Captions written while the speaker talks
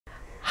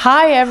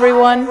Hi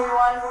everyone.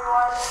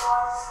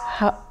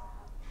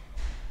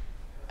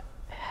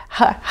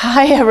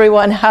 Hi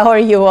everyone, how are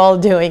you all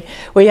doing?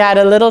 We had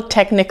a little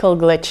technical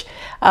glitch.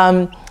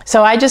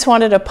 So I just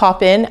wanted to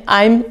pop in.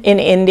 I'm in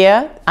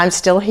India. I'm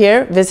still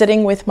here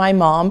visiting with my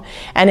mom,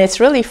 and it's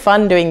really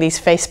fun doing these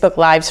Facebook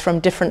Lives from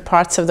different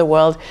parts of the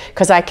world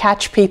because I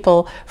catch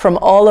people from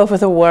all over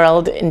the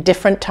world in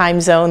different time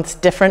zones,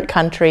 different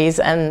countries,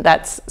 and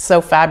that's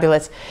so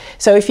fabulous.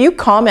 So if you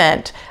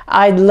comment,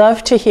 I'd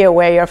love to hear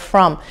where you're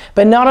from.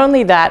 But not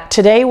only that,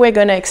 today we're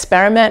going to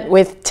experiment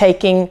with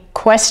taking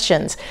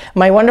questions.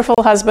 My wonderful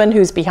husband,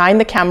 who's behind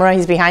the camera,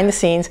 he's behind the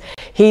scenes,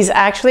 he's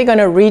actually going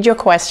to read your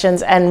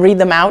questions and read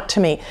them out to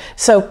me.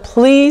 So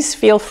please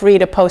feel free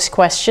to post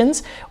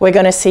questions. We're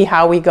going to see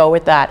how we go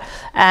with that.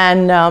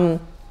 And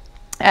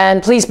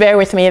please bear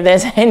with me if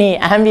there's any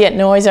ambient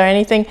noise or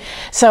anything.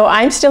 So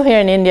I'm still here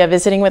in India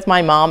visiting with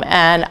my mom,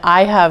 and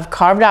I have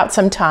carved out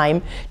some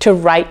time to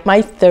write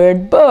my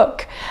third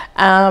book.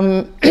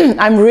 I'm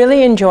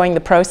really enjoying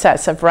the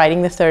process of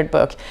writing the third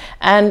book.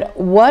 And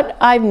what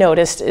I've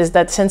noticed is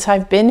that since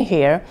I've been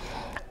here,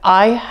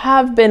 I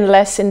have been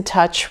less in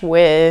touch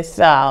with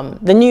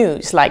the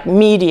news, like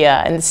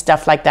media and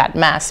stuff like that,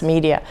 mass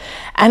media.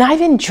 And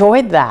I've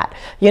enjoyed that.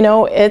 You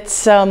know,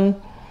 it's,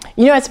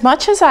 you know, as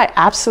much as I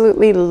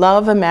absolutely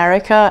love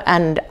America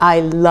and I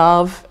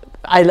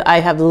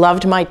have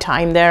loved my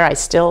time there, I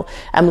still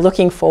am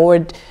looking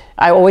forward,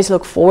 I always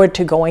look forward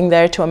to going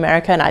there to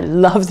America, and I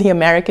love the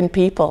American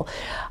people.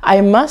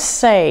 I must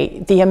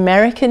say, the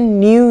American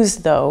news,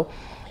 though,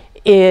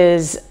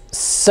 is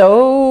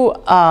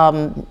so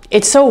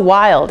it's so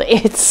wild.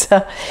 It's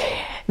the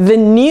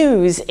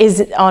news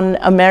is on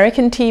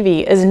American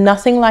TV is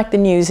nothing like the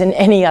news in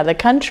any other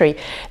country.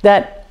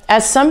 That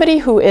as somebody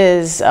who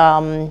is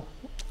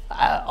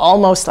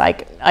almost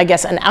like, I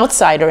guess, an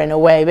outsider in a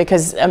way,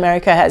 because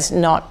America has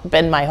not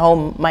been my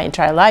home my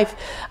entire life.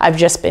 I've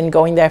just been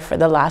going there for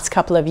the last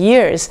couple of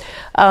years.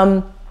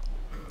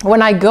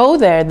 When I go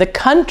there, the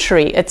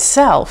country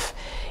itself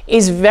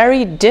is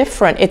very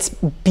different. It's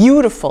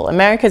beautiful.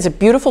 America is a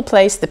beautiful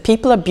place. The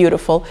people are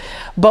beautiful.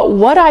 But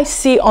what I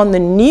see on the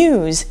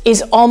news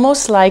is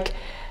almost like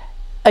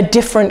a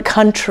different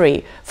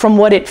country from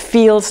what it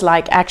feels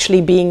like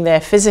actually being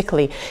there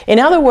physically. In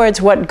other words,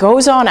 what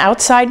goes on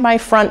outside my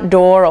front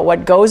door, or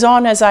what goes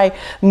on as I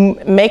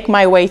make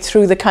my way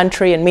through the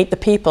country and meet the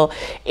people,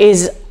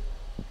 is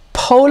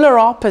polar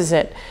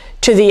opposite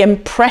to the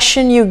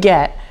impression you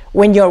get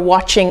when you're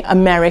watching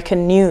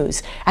American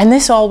news. And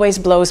this always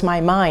blows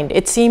my mind.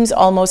 It seems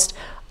almost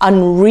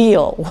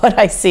unreal what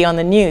I see on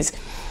the news.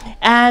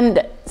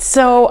 And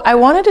so I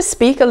wanted to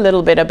speak a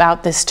little bit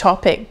about this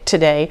topic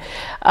today,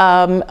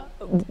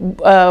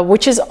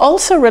 which is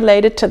also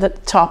related to the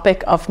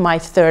topic of my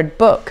third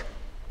book.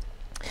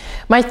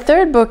 My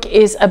third book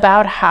is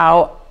about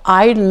how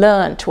I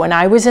learned when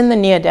I was in the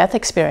near-death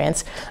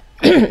experience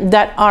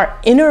that our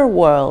inner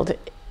world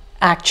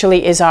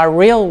actually is our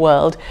real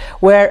world,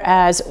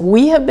 whereas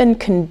we have been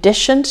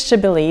conditioned to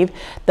believe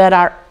that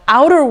our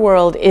outer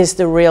world is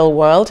the real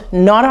world,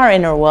 not our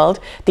inner world.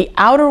 The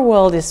outer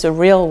world is the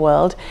real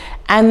world,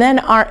 and then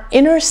our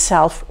inner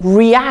self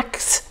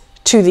reacts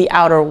to the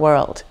outer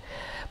world.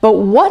 But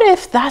what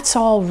if that's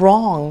all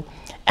wrong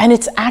and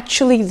it's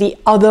actually the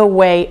other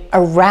way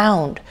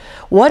around?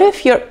 What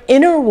if your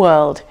inner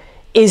world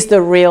is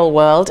the real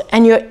world,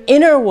 and your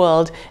inner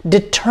world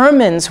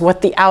determines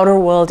what the outer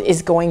world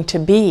is going to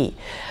be?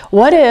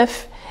 What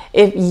if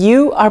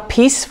you are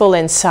peaceful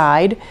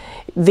inside,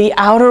 the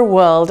outer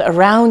world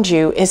around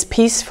you is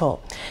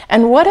peaceful?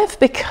 And what if,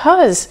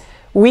 because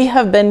we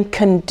have been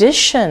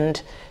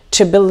conditioned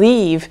to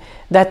believe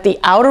that the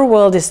outer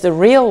world is the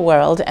real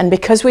world, and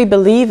because we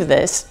believe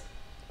this,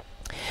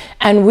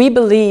 and we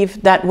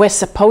believe that we're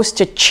supposed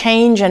to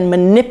change and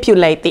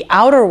manipulate the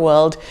outer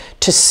world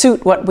to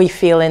suit what we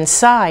feel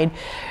inside,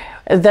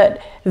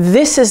 that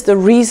this is the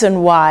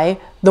reason why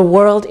the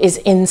world is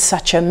in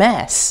such a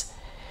mess.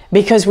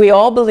 Because we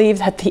all believe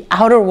that the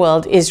outer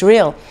world is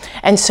real.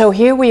 And so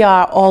here we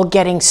are all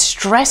getting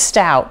stressed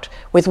out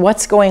with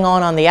what's going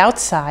on the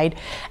outside.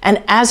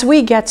 And as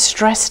we get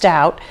stressed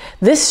out,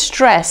 this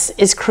stress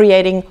is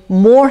creating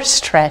more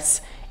stress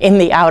in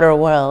the outer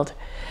world.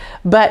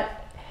 But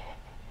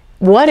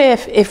what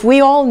if we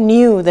all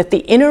knew that the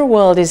inner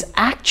world is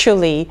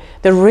actually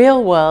the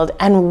real world,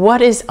 and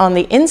what is on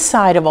the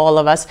inside of all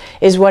of us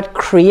is what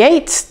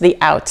creates the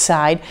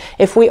outside?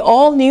 If we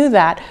all knew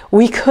that,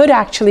 we could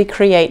actually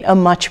create a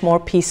much more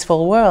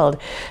peaceful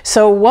world.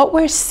 So what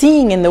we're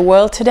seeing in the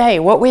world today,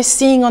 what we're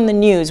seeing on the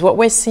news, what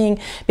we're seeing,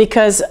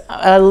 because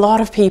a lot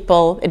of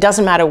people, it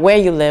doesn't matter where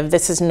you live,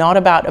 this is not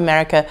about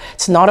America,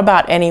 it's not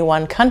about any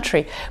one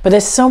country, but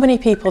there's so many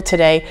people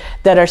today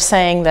that are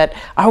saying that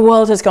our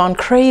world has gone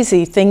crazy.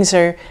 Things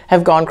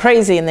have gone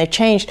crazy and they've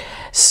changed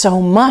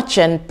so much,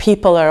 and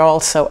people are all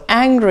so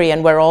angry,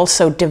 and we're all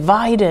so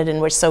divided,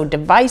 and we're so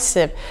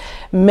divisive.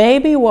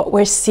 Maybe what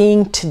we're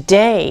seeing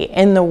today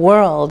in the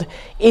world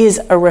is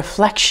a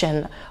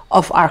reflection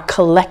of our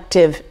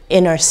collective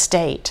inner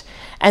state.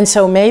 And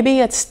so maybe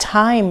it's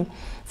time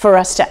for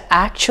us to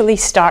actually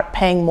start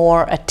paying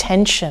more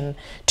attention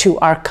to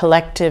our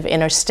collective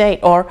inner state,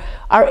 or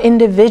our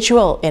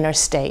individual inner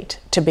state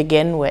to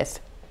begin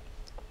with.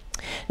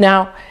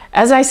 Now,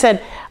 as I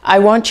said, I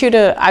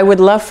would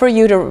love for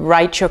you to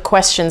write your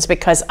questions,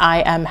 because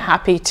I am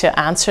happy to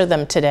answer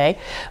them today.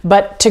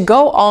 But to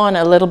go on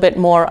a little bit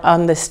more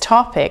on this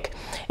topic,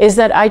 is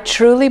that I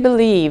truly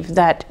believe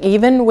that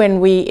even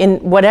when in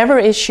whatever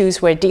issues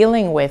we're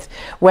dealing with,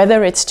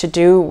 whether it's to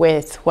do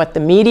with what the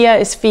media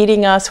is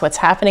feeding us, what's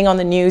happening on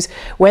the news,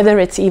 whether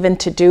it's even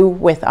to do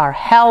with our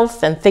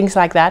health and things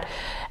like that,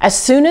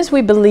 as soon as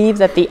we believe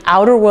that the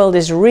outer world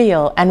is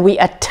real and we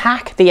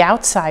attack the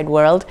outside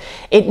world,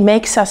 it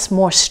makes us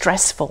more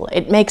stressful.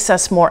 It makes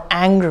us more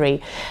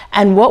angry.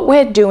 And what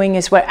we're doing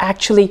is we're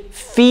actually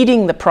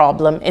feeding the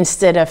problem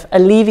instead of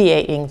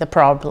alleviating the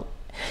problem.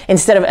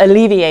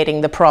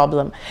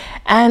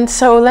 And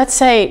so let's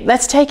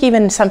take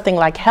even something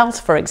like health,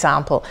 for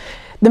example.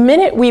 The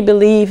minute we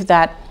believe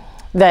that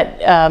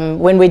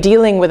when we're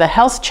dealing with a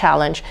health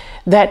challenge,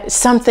 that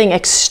something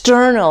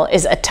external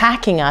is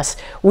attacking us,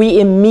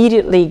 we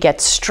immediately get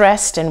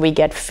stressed and we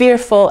get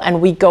fearful and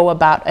we go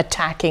about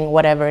attacking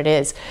whatever it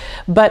is.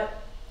 But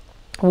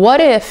what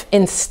if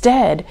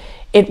instead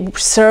it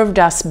served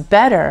us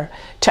better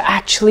to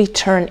actually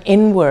turn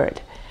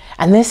inward?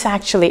 And this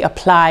actually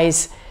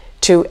applies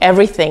to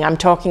everything. I'm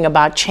talking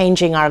about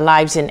changing our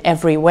lives in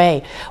every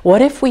way.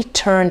 What if we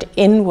turned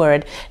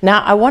inward?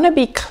 Now, I want to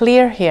be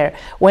clear here.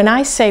 When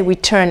I say we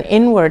turn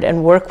inward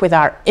and work with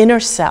our inner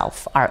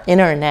self, our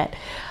internet,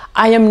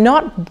 I am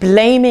not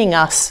blaming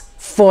us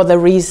for the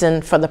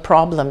reason for the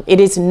problem. It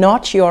is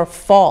not your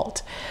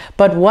fault.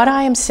 But what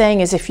I am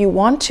saying is, if you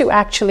want to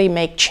actually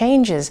make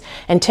changes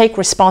and take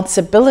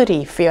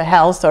responsibility for your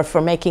health or for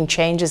making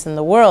changes in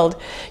the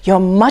world, you're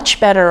much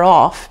better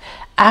off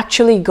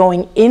actually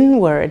going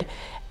inward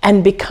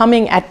and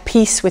becoming at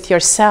peace with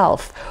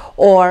yourself,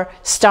 or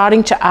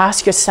starting to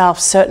ask yourself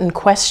certain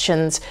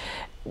questions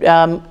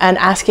and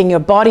asking your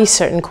body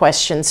certain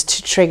questions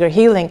to trigger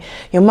healing.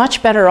 You're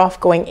much better off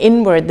going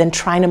inward than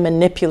trying to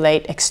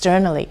manipulate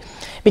externally.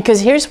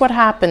 Because here's what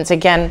happens,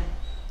 again,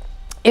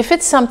 if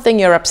it's something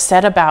you're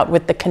upset about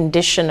with the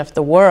condition of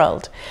the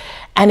world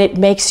and it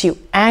makes you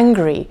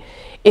angry,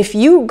 if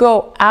you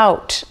go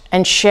out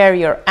and share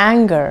your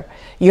anger,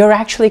 you're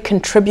actually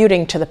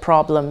contributing to the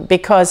problem,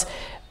 because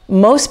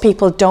most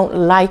people don't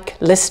like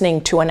listening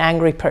to an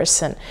angry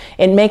person.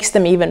 It makes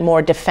them even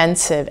more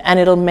defensive, and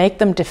it'll make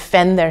them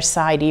defend their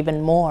side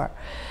even more.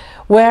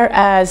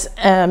 Whereas,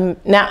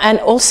 now, and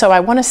also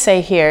I want to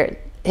say here,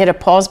 hit a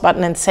pause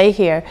button and say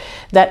here,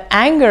 that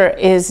anger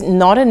is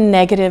not a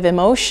negative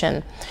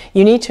emotion.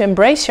 You need to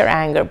embrace your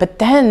anger, but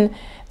then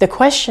the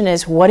question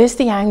is, what is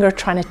the anger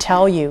trying to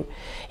tell you?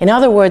 In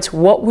other words,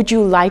 what would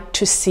you like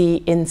to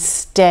see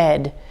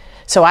instead?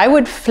 So I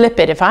would flip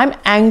it. If I'm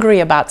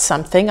angry about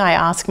something, I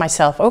ask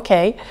myself,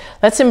 okay,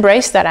 let's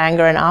embrace that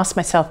anger and ask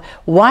myself,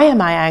 why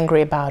am I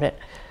angry about it?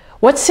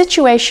 What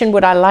situation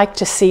would I like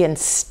to see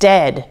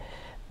instead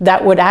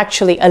that would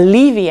actually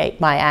alleviate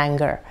my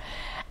anger?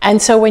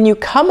 And so when you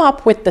come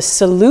up with the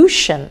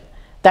solution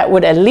that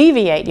would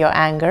alleviate your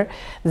anger,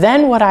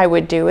 then what I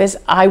would do is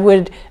I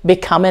would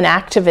become an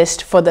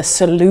activist for the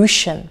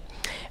solution.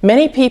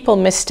 Many people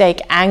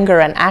mistake anger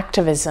and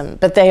activism,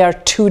 but they are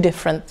two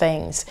different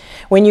things.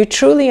 When you're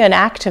truly an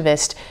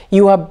activist,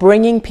 you are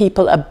bringing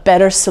people a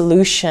better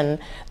solution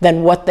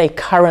than what they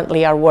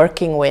currently are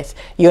working with.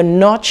 You're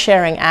not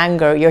sharing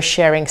anger, you're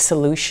sharing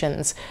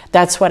solutions.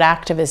 That's what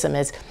activism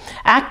is.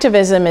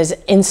 Activism is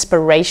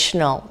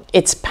inspirational,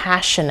 it's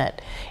passionate.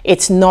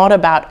 It's not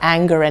about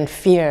anger and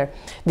fear.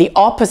 The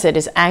opposite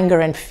is anger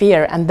and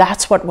fear, and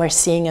that's what we're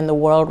seeing in the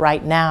world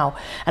right now.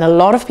 And a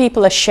lot of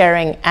people are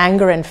sharing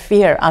anger and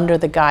fear under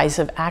the guise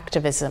of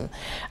activism,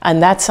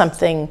 and that's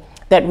something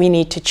that we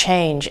need to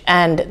change.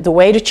 And the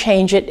way to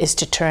change it is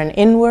to turn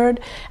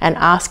inward and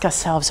ask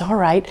ourselves, all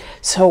right,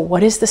 so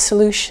what is the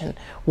solution?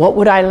 What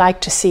would I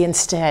like to see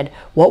instead?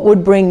 What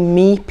would bring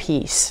me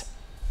peace?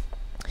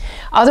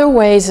 Other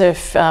ways of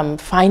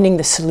finding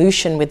the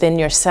solution within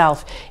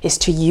yourself is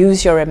to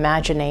use your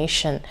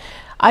imagination.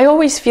 I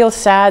always feel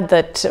sad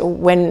that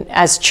when,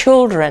 as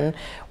children,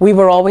 we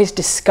were always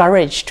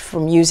discouraged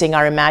from using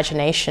our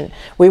imagination.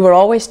 We were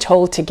always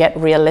told to get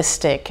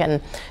realistic and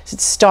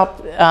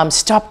stop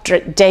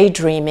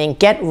daydreaming,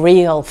 get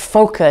real,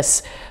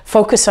 focus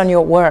on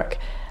your work.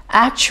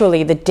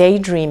 Actually, the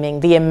daydreaming,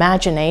 the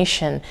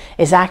imagination,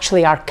 is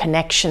actually our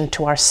connection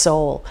to our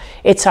soul.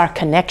 It's our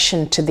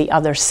connection to the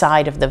other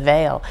side of the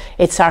veil.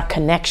 It's our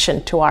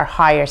connection to our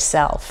higher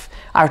self,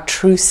 our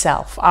true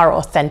self, our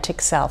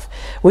authentic self.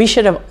 We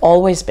should have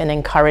always been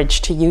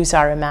encouraged to use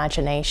our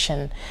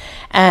imagination.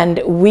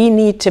 And we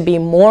need to be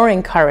more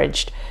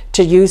encouraged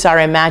to use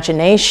our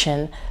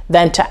imagination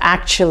than to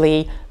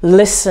actually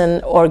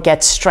listen or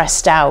get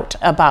stressed out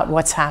about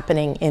what's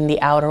happening in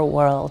the outer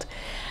world.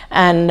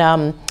 And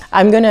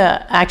I'm going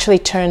to actually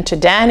turn to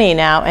Danny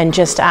now and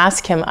just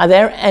ask him, are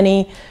there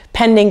any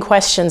pending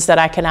questions that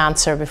I can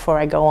answer before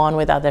I go on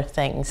with other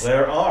things?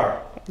 There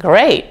are.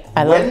 Great.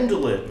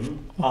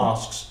 Gwendolyn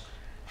asks,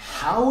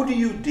 How do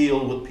you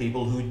deal with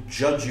people who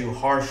judge you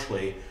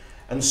harshly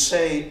and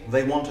say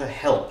they want to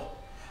help?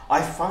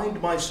 I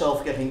find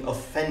myself getting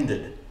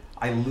offended.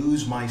 I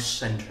lose my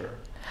center.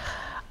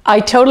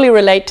 I totally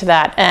relate to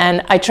that,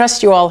 and I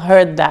trust you all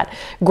heard that.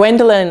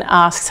 Gwendolyn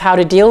asks how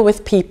to deal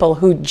with people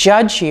who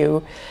judge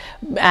you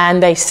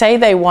and they say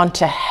they want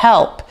to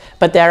help,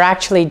 but they're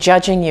actually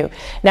judging you.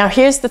 Now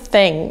here's the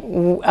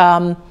thing.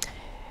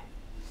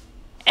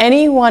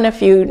 Any one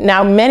of you,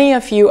 now many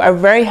of you are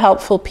very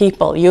helpful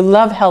people. You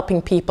love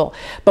helping people,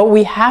 but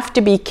we have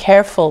to be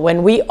careful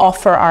when we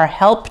offer our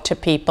help to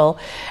people.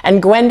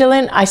 And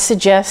Gwendolyn, I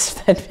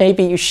suggest that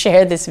maybe you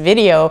share this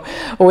video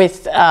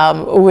with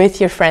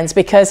your friends,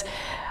 because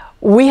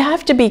we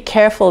have to be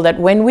careful that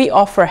when we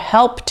offer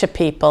help to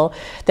people,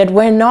 that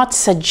we're not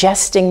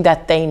suggesting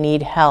that they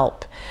need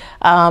help.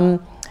 I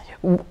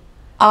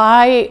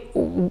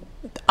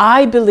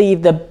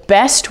believe the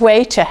best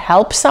way to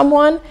help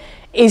someone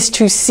is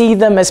to see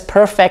them as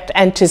perfect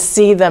and to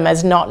see them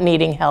as not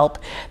needing help.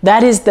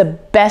 That is the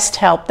best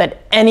help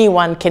that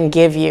anyone can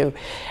give you.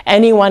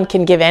 Anyone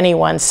can give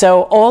anyone.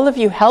 So all of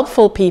you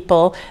helpful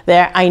people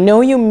there, I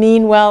know you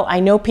mean well. I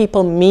know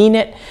people mean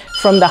it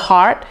from the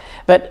heart,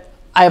 but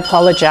I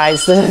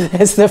apologize.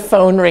 There's the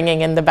phone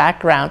ringing in the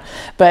background,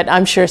 but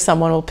I'm sure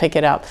someone will pick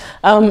it up.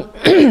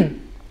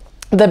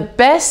 The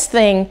best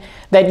thing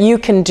that you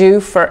can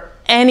do for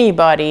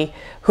anybody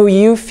who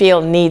you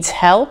feel needs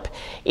help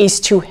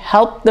is to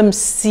help them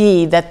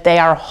see that they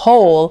are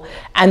whole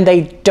and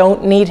they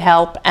don't need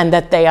help and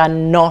that they are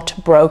not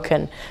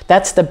broken.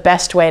 That's the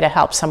best way to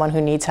help someone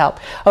who needs help.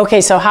 Okay,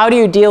 so how do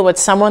you deal with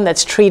someone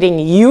that's treating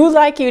you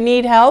like you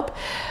need help?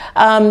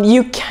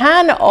 You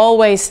can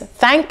always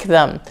thank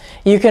them.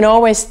 You can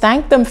always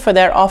thank them for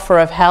their offer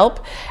of help,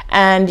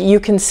 and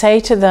you can say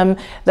to them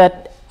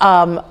that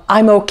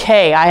I'm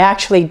okay, I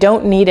actually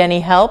don't need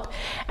any help,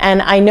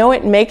 and I know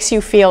it makes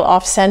you feel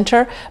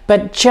off-center,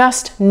 but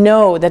just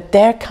know that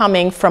they're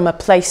coming from a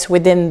place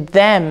within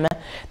them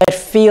that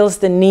feels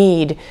the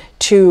need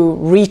to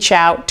reach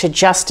out, to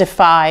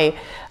justify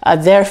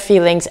their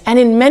feelings. And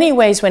in many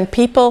ways, when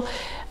people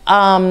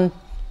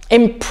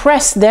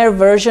impress their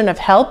version of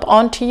help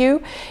onto you,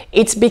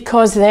 it's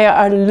because they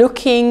are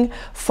looking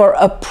for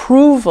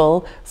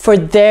approval for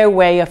their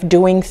way of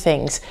doing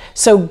things.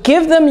 So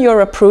give them your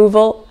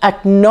approval,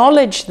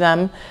 acknowledge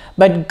them,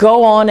 but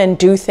go on and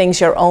do things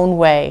your own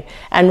way.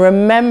 And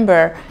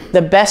remember,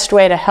 the best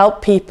way to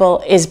help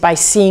people is by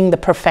seeing the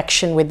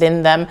perfection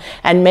within them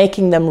and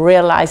making them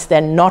realize they're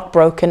not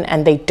broken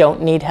and they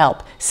don't need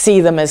help.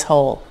 See them as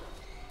whole.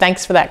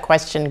 Thanks for that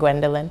question,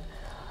 Gwendolyn.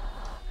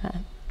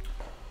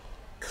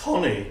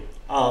 Connie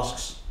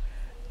asks,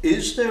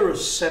 is there a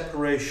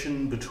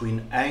separation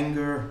between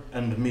anger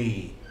and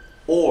me,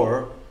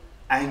 or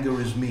anger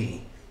is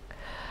me?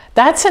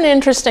 That's an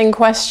interesting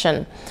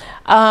question.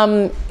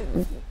 Anger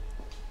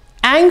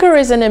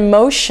is an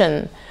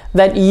emotion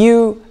that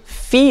you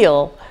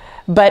feel,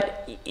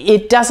 but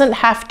it doesn't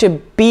have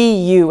to be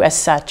you as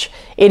such.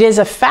 It is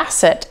a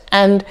facet,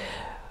 and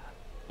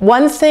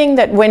one thing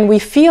that when we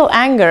feel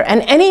anger,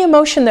 and any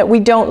emotion that we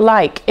don't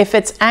like, if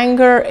it's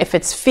anger, if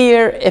it's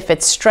fear, if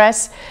it's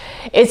stress,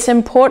 it's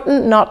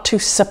important not to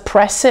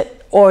suppress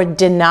it or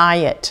deny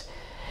it.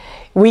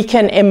 We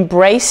can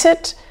embrace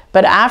it,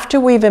 but after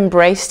we've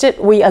embraced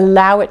it, we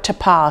allow it to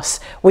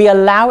pass. We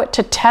allow it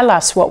to tell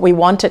us what we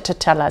want it to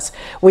tell us.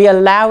 We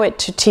allow it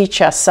to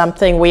teach us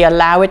something. We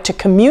allow it to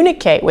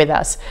communicate with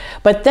us.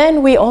 But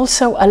then we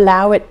also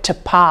allow it to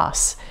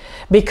pass,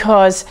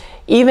 because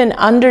even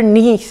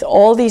underneath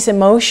all these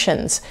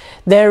emotions,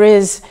 there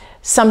is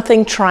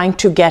something trying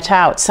to get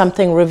out,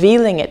 something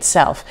revealing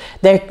itself.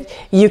 There,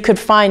 you could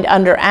find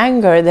under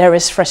anger, there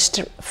is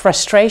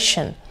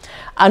frustration.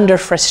 Under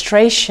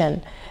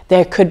frustration,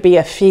 there could be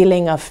a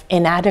feeling of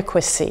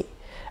inadequacy,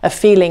 a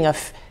feeling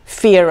of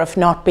fear of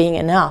not being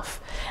enough.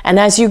 And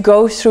as you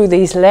go through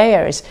these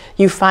layers,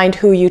 you find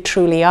who you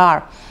truly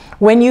are.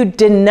 When you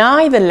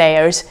deny the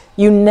layers,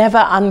 you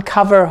never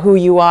uncover who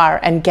you are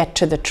and get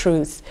to the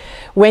truth.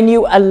 When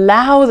you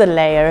allow the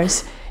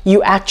layers,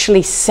 you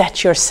actually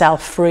set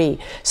yourself free.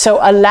 So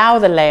allow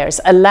the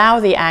layers, allow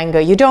the anger.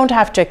 You don't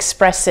have to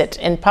express it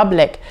in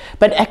public,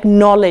 but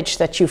acknowledge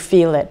that you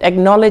feel it.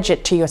 Acknowledge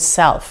it to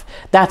yourself.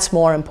 That's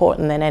more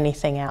important than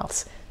anything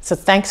else. So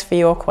thanks for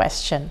your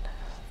question.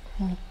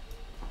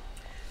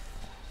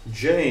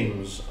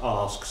 James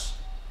asks,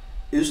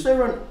 is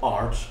there an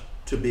art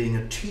to being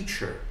a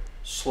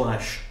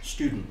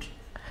teacher/student?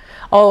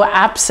 Oh,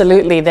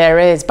 absolutely there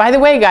is. By the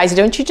way, guys,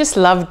 don't you just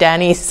love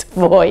Danny's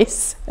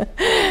voice?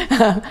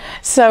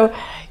 So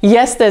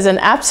yes, there's an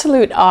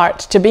absolute art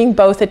to being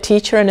both a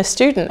teacher and a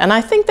student. And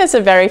I think there's a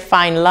very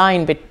fine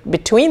line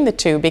between the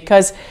two,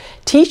 because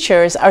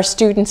teachers are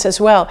students as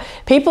well.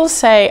 People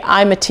say,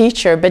 I'm a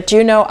teacher, but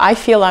you know, I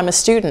feel I'm a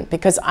student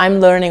because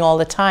I'm learning all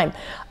the time.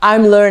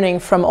 I'm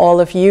learning from all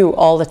of you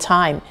all the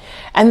time.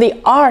 And the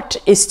art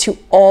is to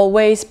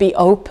always be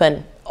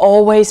open,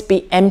 always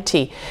be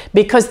empty,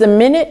 because the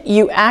minute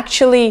you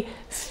actually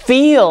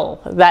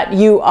feel that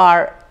you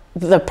are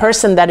the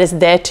person that is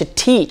there to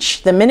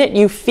teach, the minute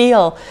you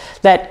feel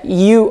that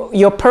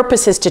your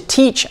purpose is to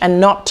teach and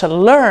not to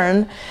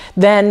learn,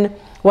 then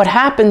what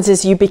happens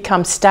is you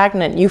become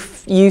stagnant.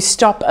 You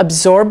stop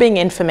absorbing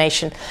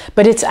information,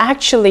 but it's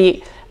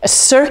actually a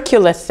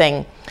circular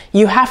thing.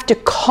 You have to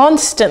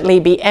constantly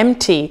be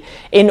empty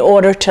in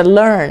order to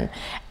learn,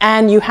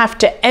 and you have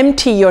to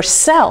empty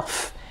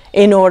yourself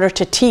in order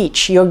to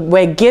teach.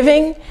 We're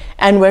giving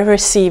and we're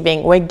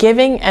receiving. We're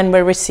giving and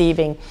we're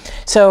receiving.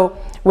 So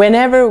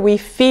whenever we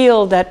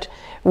feel that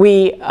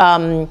we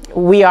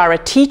are a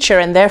teacher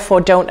and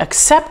therefore don't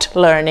accept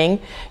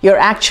learning, you're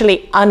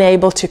actually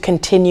unable to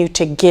continue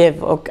to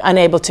give or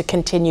unable to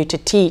continue to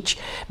teach,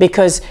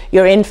 because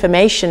your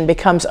information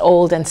becomes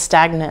old and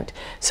stagnant.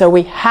 So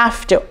we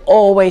have to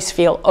always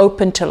feel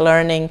open to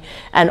learning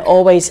and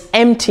always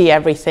empty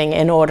everything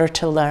in order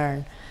to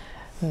learn.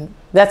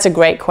 That's a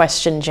great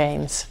question,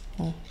 James.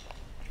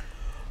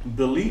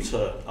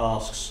 Belita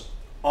asks,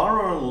 are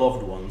our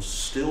loved ones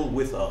still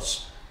with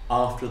us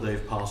after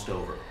they've passed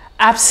over?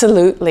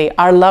 Absolutely.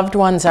 Our loved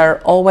ones are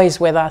always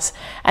with us.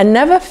 And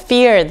never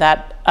fear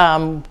that,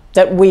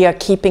 that we are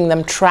keeping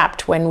them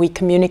trapped when we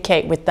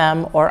communicate with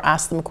them or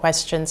ask them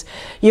questions.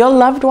 Your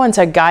loved ones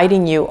are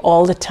guiding you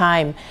all the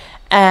time.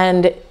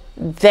 And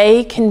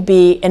they can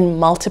be in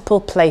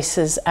multiple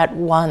places at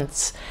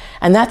once.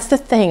 And that's the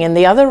thing. In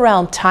the other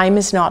realm, time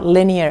is not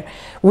linear.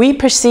 We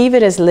perceive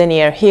it as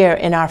linear here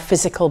in our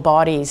physical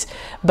bodies.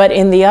 But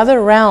in the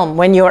other realm,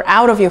 when you're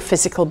out of your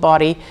physical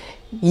body,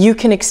 you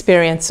can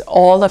experience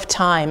all of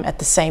time at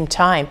the same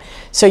time.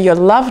 So your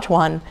loved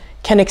one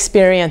can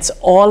experience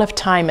all of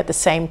time at the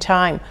same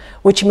time,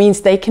 which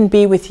means they can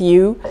be with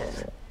you,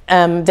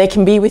 and they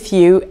can be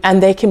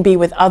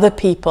with other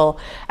people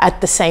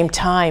at the same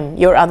time,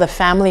 your other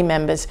family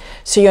members.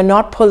 So you're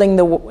not pulling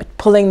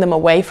them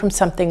away from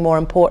something more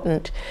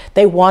important.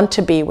 They want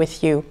to be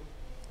with you.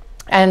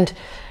 And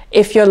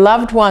if your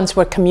loved ones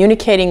were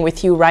communicating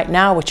with you right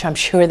now, which I'm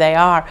sure they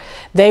are,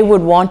 they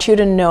would want you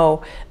to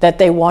know that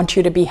they want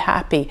you to be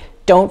happy.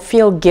 Don't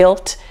feel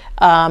guilt,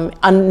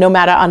 no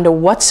matter under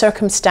what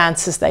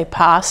circumstances they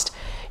passed.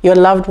 Your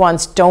loved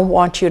ones don't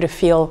want you to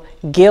feel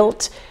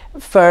guilt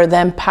for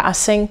them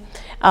passing.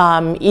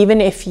 Even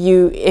if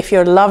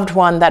your loved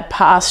one that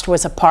passed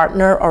was a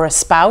partner or a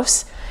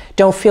spouse,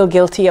 don't feel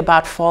guilty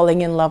about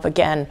falling in love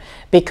again,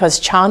 because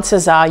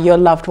chances are your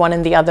loved one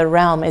in the other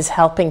realm is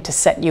helping to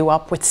set you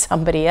up with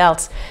somebody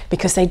else,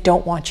 because they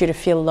don't want you to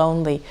feel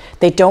lonely.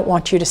 They don't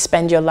want you to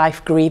spend your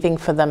life grieving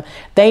for them.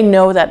 They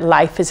know that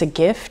life is a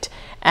gift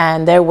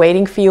and they're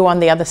waiting for you on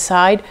the other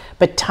side,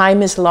 but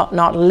time is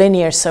not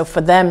linear, so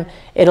for them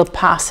it'll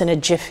pass in a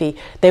jiffy.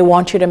 They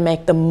want you to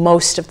make the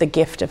most of the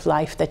gift of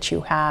life that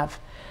you have.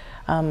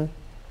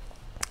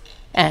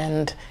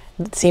 And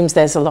it seems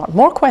there's a lot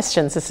more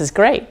questions. This is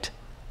great.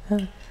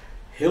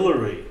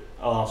 Hillary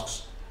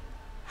asks,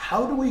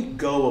 how do we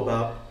go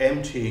about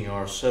emptying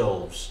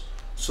ourselves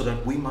so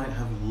that we might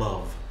have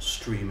love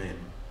stream in?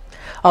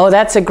 Oh,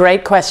 that's a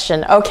great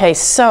question. Okay,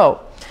 so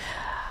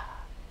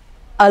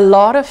a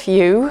lot of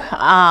you,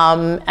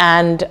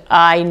 and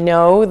I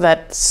know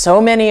that so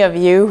many of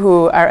you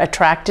who are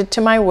attracted to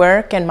my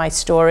work and my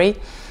story,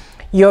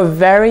 you're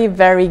very,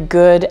 very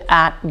good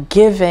at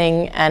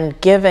giving and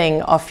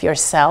giving of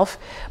yourself,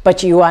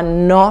 but you are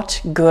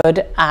not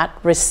good at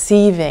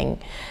receiving.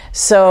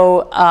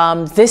 So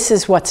this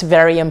is what's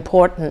very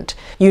important.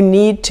 You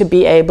need to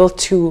be able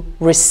to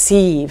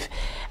receive.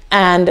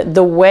 And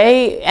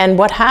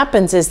what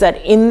happens is that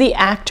in the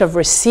act of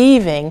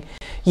receiving,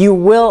 you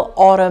will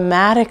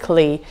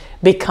automatically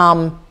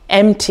become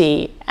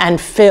empty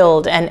and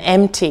filled and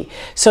empty.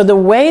 So the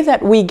way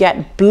that we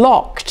get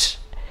blocked,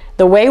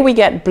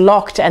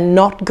 and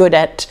not good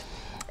at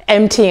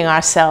emptying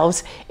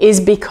ourselves, is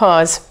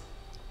because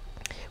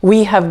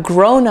we have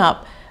grown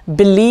up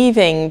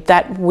believing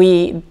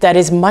that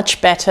is much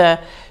better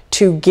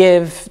to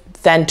give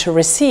than to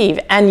receive.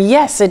 And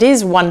yes, it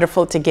is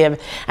wonderful to give,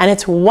 and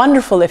it's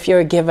wonderful if you're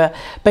a giver.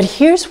 But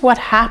here's what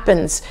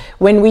happens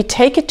when we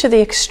take it to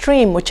the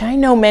extreme, which I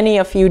know many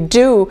of you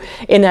do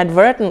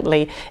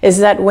inadvertently, is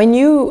that when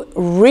you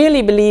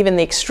really believe in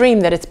the extreme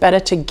that it's better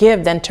to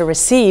give than to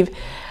receive,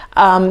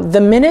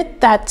 the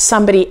minute that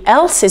somebody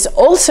else is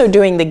also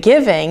doing the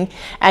giving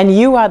and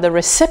you are the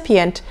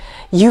recipient,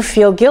 you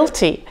feel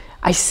guilty.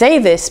 I say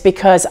this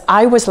because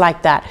I was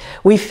like that.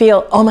 We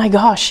feel, oh my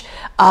gosh,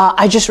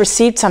 I just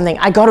received something,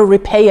 I got to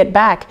repay it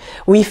back.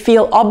 We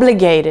feel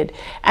obligated.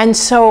 And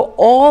so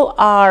all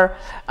our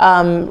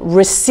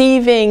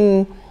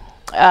receiving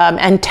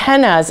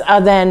antennas are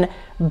then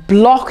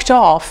blocked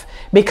off,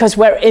 because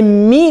we're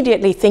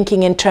immediately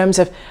thinking in terms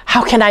of,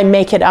 how can I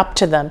make it up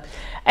to them?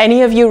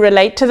 Any of you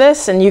relate to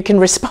this? And you can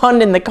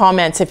respond in the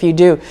comments if you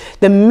do.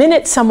 The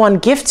minute someone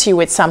gifts you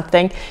with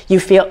something, you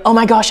feel, oh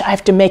my gosh, I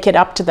have to make it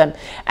up to them.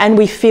 And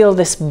we feel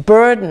this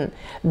burden.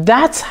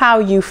 That's how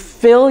you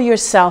fill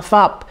yourself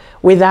up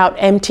without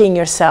emptying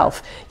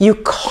yourself. You're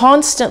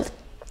constantly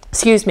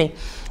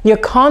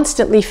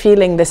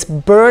feeling this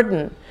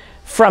burden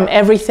from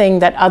everything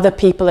that other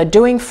people are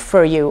doing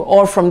for you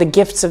or from the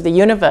gifts of the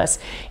universe,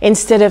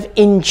 instead of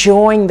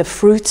enjoying the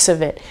fruits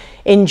of it,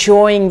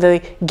 enjoying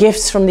the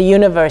gifts from the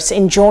universe,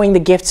 enjoying the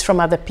gifts from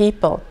other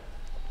people.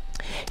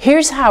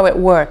 Here's how it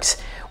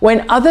works.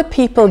 When other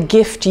people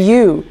gift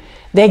you,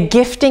 they're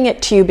gifting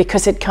it to you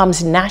because it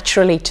comes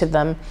naturally to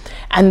them,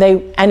 and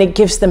it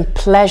gives them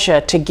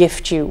pleasure to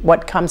gift you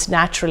what comes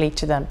naturally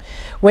to them.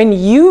 When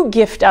you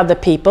gift other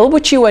people,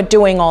 which you are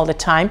doing all the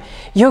time,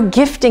 you're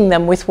gifting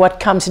them with what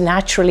comes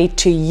naturally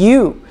to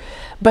you.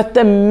 But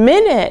the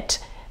minute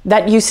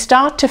that you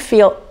start to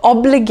feel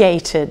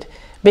obligated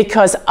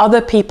because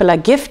other people are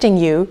gifting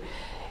you,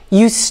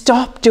 you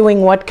stop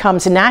doing what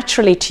comes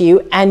naturally to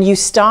you, and you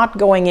start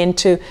going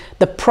into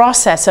the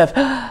process of,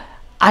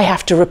 I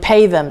have to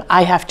repay them.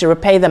 I have to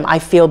repay them. I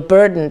feel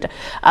burdened.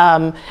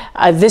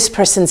 This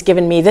person's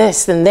given me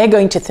this, then they're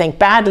going to think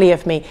badly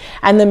of me.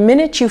 And the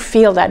minute you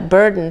feel that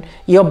burden,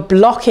 you're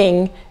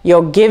blocking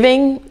your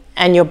giving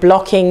and you're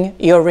blocking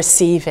your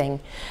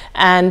receiving.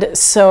 And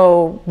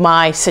so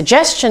my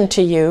suggestion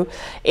to you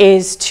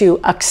is to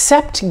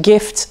accept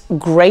gifts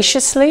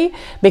graciously,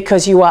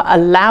 because you are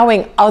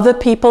allowing other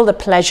people the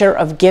pleasure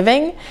of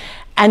giving,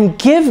 and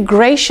give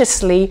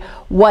graciously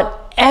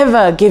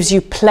whatever gives you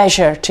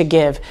pleasure to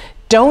give.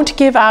 Don't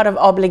give out of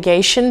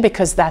obligation,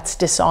 because that's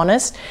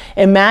dishonest.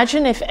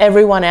 Imagine if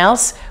everyone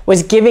else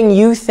was giving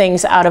you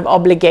things out of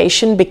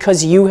obligation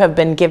because you have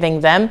been giving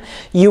them.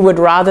 You would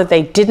rather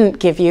they didn't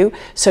give you.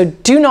 So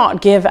do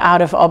not give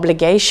out of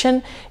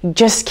obligation.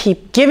 Just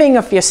keep giving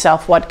of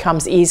yourself what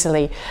comes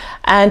easily.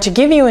 And to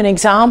give you an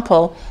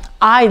example,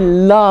 I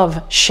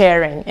love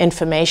sharing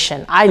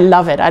information. I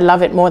love it. I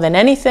love it more than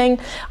anything.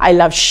 I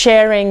love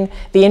sharing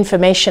the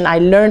information I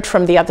learned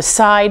from the other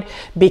side,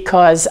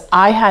 because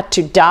I had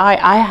to die.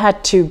 I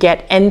had to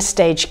get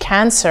end-stage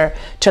cancer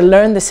to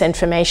learn this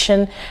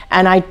information,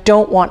 and I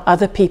don't want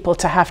other people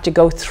to have to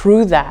go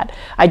through that.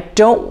 I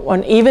don't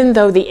want, even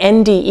though the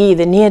NDE,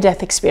 the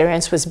near-death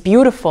experience, was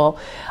beautiful,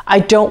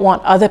 I don't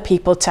want other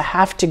people to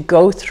have to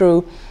go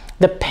through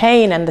the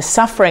pain and the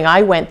suffering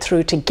I went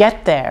through to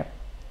get there.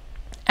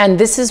 And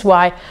this is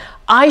why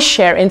I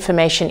share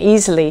information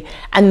easily,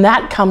 and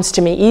that comes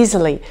to me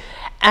easily.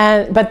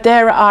 But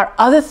there are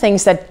other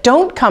things that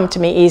don't come to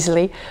me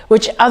easily,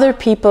 which other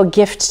people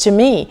gift to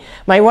me.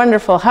 My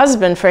wonderful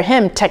husband, for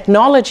him,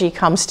 technology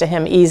comes to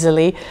him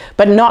easily,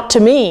 but not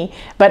to me.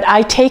 But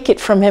I take it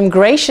from him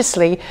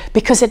graciously,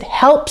 because it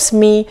helps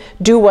me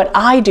do what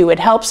I do. It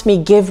helps me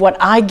give what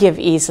I give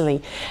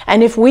easily.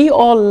 And if we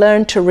all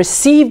learn to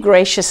receive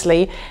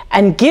graciously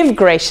and give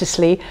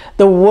graciously,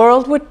 the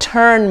world would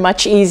turn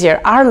much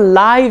easier. Our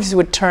lives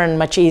would turn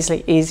much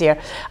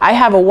easier. I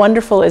have a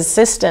wonderful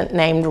assistant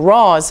named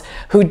Roz,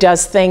 who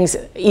does things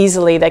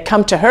easily that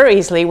come to her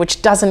easily,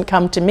 which doesn't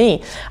come to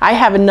me. I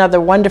have another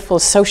wonderful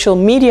social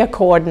media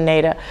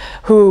coordinator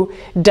who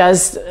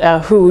does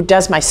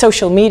my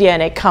social media,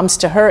 and it comes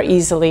to her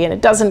easily, and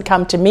it doesn't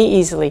come to me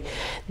easily.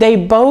 They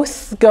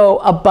both go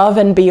above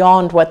and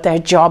beyond what their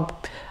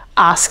job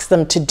asks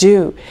them to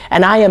do,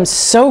 and I am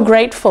so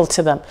grateful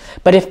to them.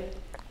 But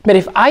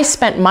if I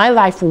spent my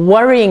life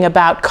worrying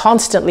about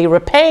constantly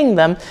repaying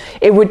them,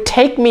 it would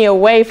take me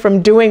away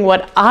from doing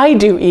what I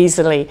do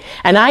easily.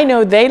 And I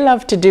know they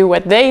love to do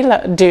what they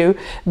do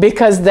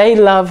because they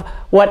love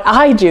what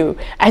I do.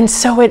 And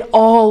so it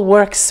all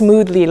works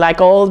smoothly,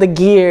 like all the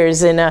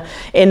gears in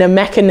a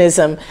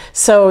mechanism.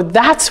 So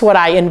that's what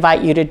I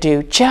invite you to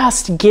do.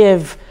 Just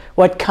give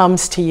what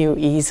comes to you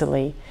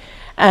easily.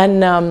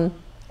 And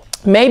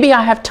maybe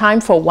I have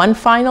time for one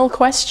final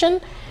question.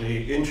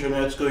 The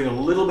internet's going a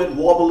little bit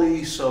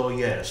wobbly, so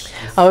yes.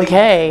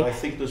 I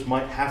think this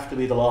might have to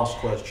be the last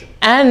question.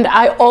 And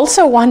I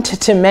also wanted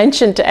to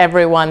mention to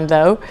everyone,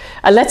 though,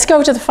 let's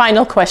go to the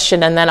final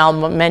question, and then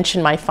I'll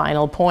mention my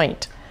final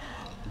point.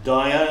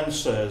 Diane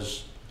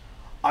says,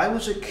 I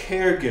was a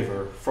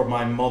caregiver for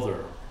my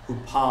mother who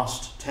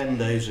passed 10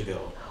 days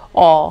ago.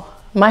 Oh,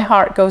 my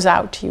heart goes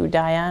out to you,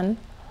 Diane.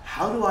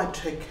 How do I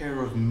take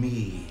care of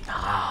me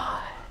now?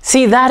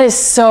 See, that is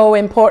so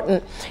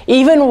important.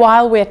 Even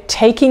while we're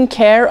taking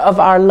care of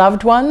our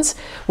loved ones,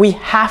 we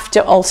have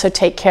to also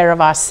take care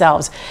of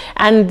ourselves.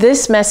 And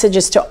this message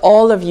is to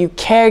all of you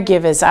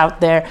caregivers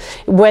out there,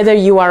 whether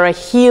you are a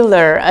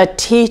healer, a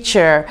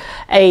teacher,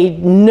 a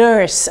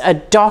nurse, a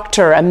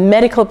doctor, a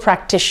medical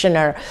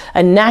practitioner,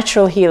 a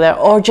natural healer,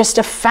 or just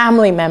a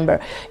family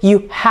member.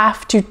 You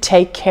have to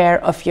take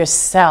care of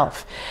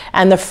yourself.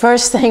 And the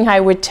first thing I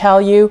would tell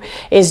you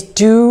is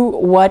do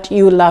what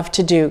you love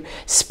to do.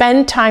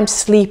 Spend time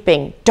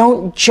sleeping.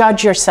 Don't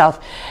judge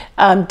yourself.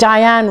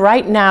 Diane,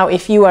 right now,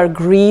 if you are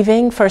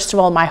grieving, first of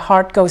all, my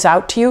heart goes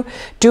out to you.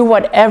 Do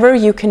whatever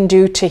you can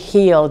do to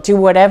heal. Do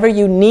whatever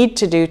you need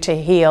to do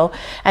to heal.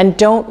 And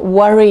don't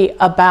worry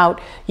about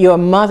your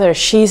mother.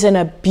 She's in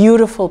a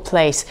beautiful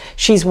place.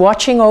 She's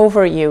watching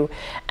over you.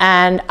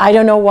 And I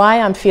don't know why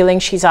I'm feeling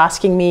she's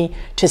asking me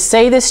to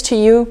say this to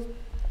you.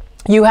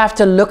 You have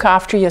to look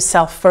after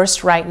yourself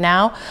first right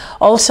now.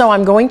 Also,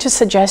 I'm going to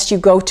suggest you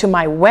go to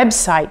my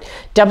website,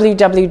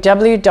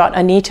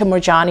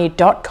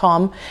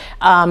 www.anitamoorjani.com.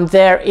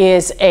 There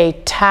is a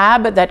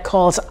tab that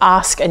calls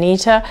Ask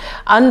Anita.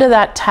 Under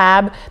that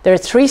tab, there are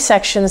 3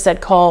 sections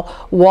that call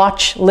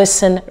Watch,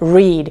 Listen,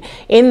 Read.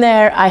 In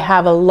there, I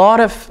have a lot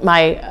of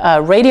my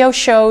radio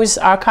shows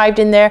archived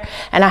in there,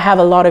 and I have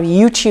a lot of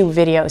YouTube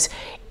videos.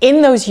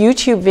 In those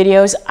YouTube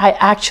videos, I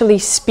actually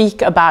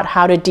speak about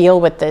how to deal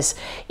with this.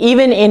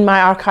 Even in my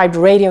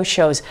archived radio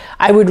shows,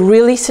 I would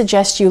really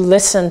suggest you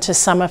listen to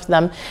some of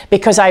them,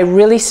 because I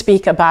really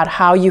speak about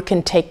how you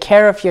can take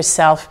care of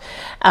yourself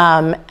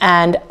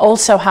and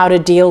also how to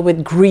deal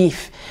with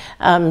grief.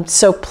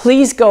 So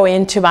please go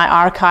into my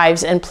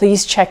archives and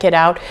please check it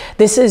out.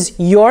 This is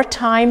your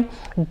time.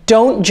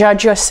 Don't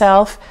judge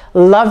yourself,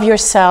 love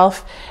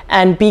yourself,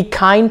 and be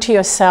kind to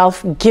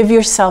yourself. Give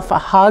yourself a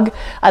hug.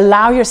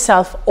 Allow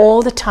yourself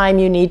all the time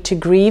you need to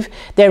grieve.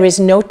 There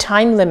is no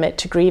time limit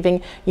to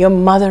grieving. Your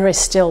mother is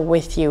still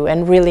with you,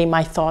 and really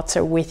my thoughts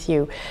are with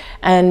you.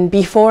 And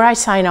before I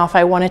sign off,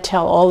 I want to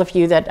tell all of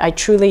you that I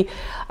truly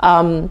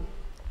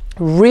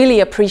really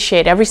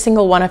appreciate every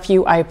single one of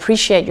you. I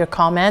appreciate your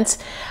comments.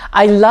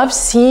 I love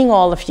seeing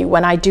all of you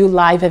when I do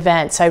live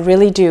events. I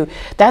really do.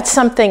 That's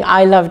something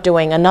I love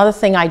doing. Another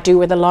thing I do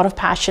with a lot of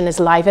passion is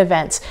live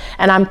events.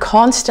 And I'm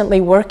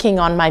constantly working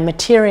on my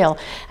material.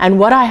 And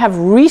what I have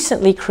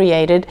recently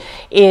created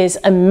is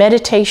a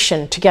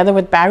meditation. Together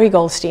with Barry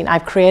Goldstein,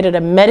 I've created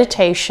a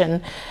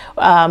meditation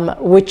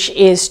which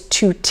is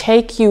to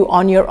take you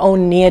on your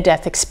own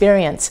near-death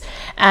experience.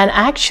 And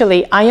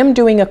actually, I am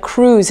doing a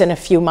cruise in a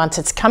few months.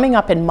 It's coming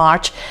up in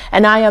March,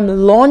 and I am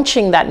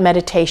launching that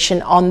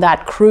meditation on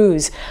that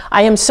cruise.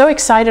 I am so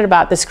excited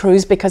about this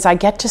cruise because I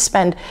get to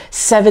spend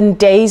 7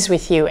 days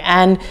with you.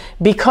 And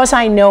because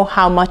I know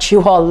how much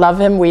you all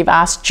love him, we've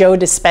asked Joe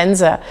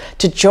Dispenza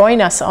to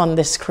join us on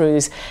this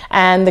cruise.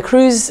 And the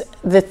cruise,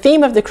 the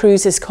theme of the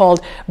cruise is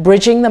called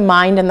Bridging the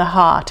Mind and the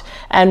Heart.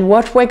 And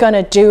what we're going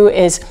to do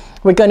is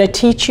we're going to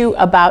teach you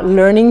about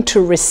learning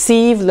to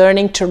receive,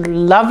 learning to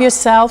love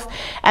yourself,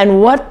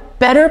 and what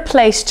better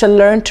place to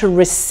learn to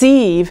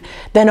receive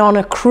than on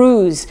a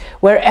cruise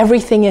where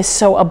everything is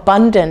so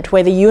abundant,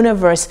 where the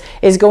universe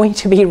is going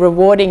to be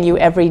rewarding you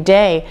every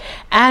day.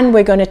 And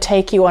we're going to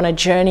take you on a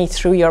journey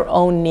through your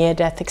own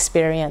near-death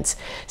experience.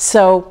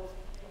 So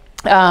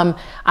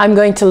I'm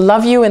going to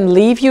love you and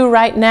leave you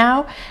right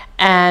now.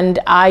 And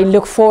I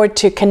look forward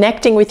to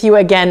connecting with you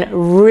again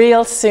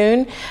real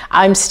soon.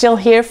 I'm still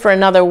here for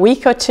another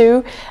week or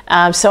two,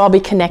 so I'll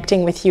be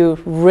connecting with you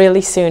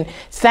really soon.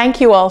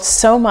 Thank you all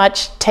so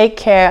much. Take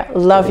care.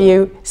 Love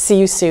you. See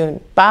you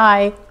soon.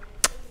 Bye.